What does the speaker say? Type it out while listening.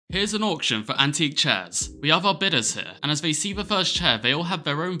Here's an auction for antique chairs. We have our bidders here, and as they see the first chair, they all have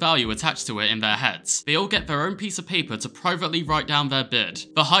their own value attached to it in their heads. They all get their own piece of paper to privately write down their bid.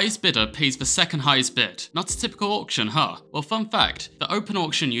 The highest bidder pays the second highest bid. Not a typical auction, huh? Well, fun fact, the open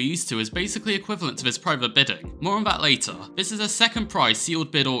auction you're used to is basically equivalent to this private bidding. More on that later. This is a second prize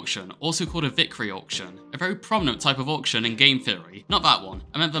sealed bid auction, also called a Vickrey auction. A very prominent type of auction in game theory. Not that one,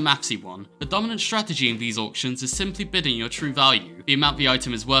 I meant the mathsy one. The dominant strategy in these auctions is simply bidding your true value, the amount the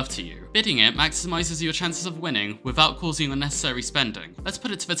item is worth to you. Bidding it maximizes your chances of winning without causing unnecessary spending. Let's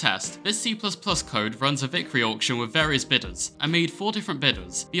put it to the test. This C++ code runs a Vickrey auction with various bidders. I made 4 different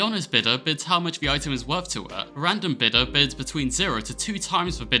bidders. The honest bidder bids how much the item is worth to it. A random bidder bids between 0 to 2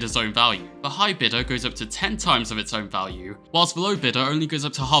 times the bidder's own value. The high bidder goes up to 10 times of its own value, whilst the low bidder only goes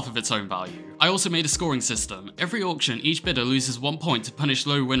up to half of its own value. I also made a scoring system. Every auction, each bidder loses 1 point to punish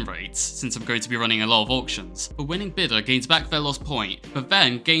low win rates, since I'm going to be running a lot of auctions. The winning bidder gains back their lost point, but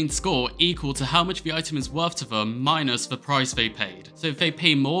then gains score equal to how much the item is worth to them minus the price they paid. So if they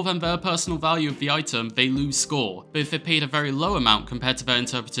pay more than their personal value of the item, they lose score, but if they paid a very low amount compared to their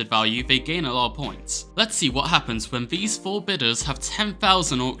interpreted value, they gain a lot of points. Let's see what happens when these 4 bidders have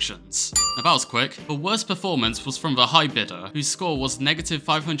 10,000 auctions. Now that was quick. The worst performance was from the high bidder, whose score was negative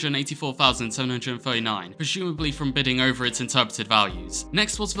 584,739, presumably from bidding over its interpreted values.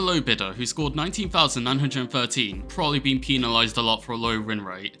 Next was the low bidder, who scored 19,913, probably been penalised a lot for a low win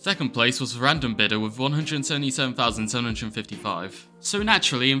rate. Second place was the random bidder with 177,755. So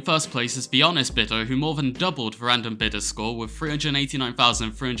naturally, in first place is the honest bidder, who more than doubled the random bidder's score with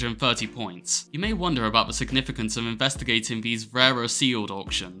 389,330 points. You may wonder about the significance of investigating these rarer sealed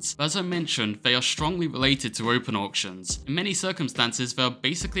auctions, but as I mentioned, they are strongly related to open auctions. In many circumstances, they are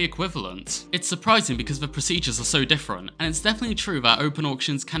basically equivalent. It's surprising because the procedures are so different, and it's definitely true that open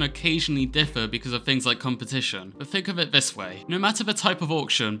auctions can occasionally differ because of things like competition, but think of it this way. No matter the type of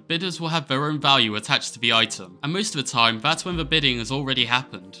auction, bidders will have their own value attached to the item, and most of the time, that's when the bidding is already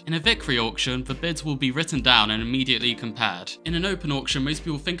happened. In a Vickrey auction, the bids will be written down and immediately compared. In an open auction, most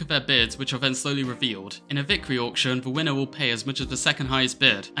people think of their bids, which are then slowly revealed. In a Vickrey auction, the winner will pay as much as the second highest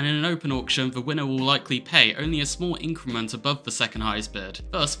bid, and in an open auction, the winner will likely pay only a small increment above the second highest bid.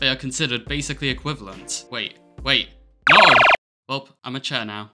 Thus, they are considered basically equivalent. Wait, no! Well, I'm a chair now.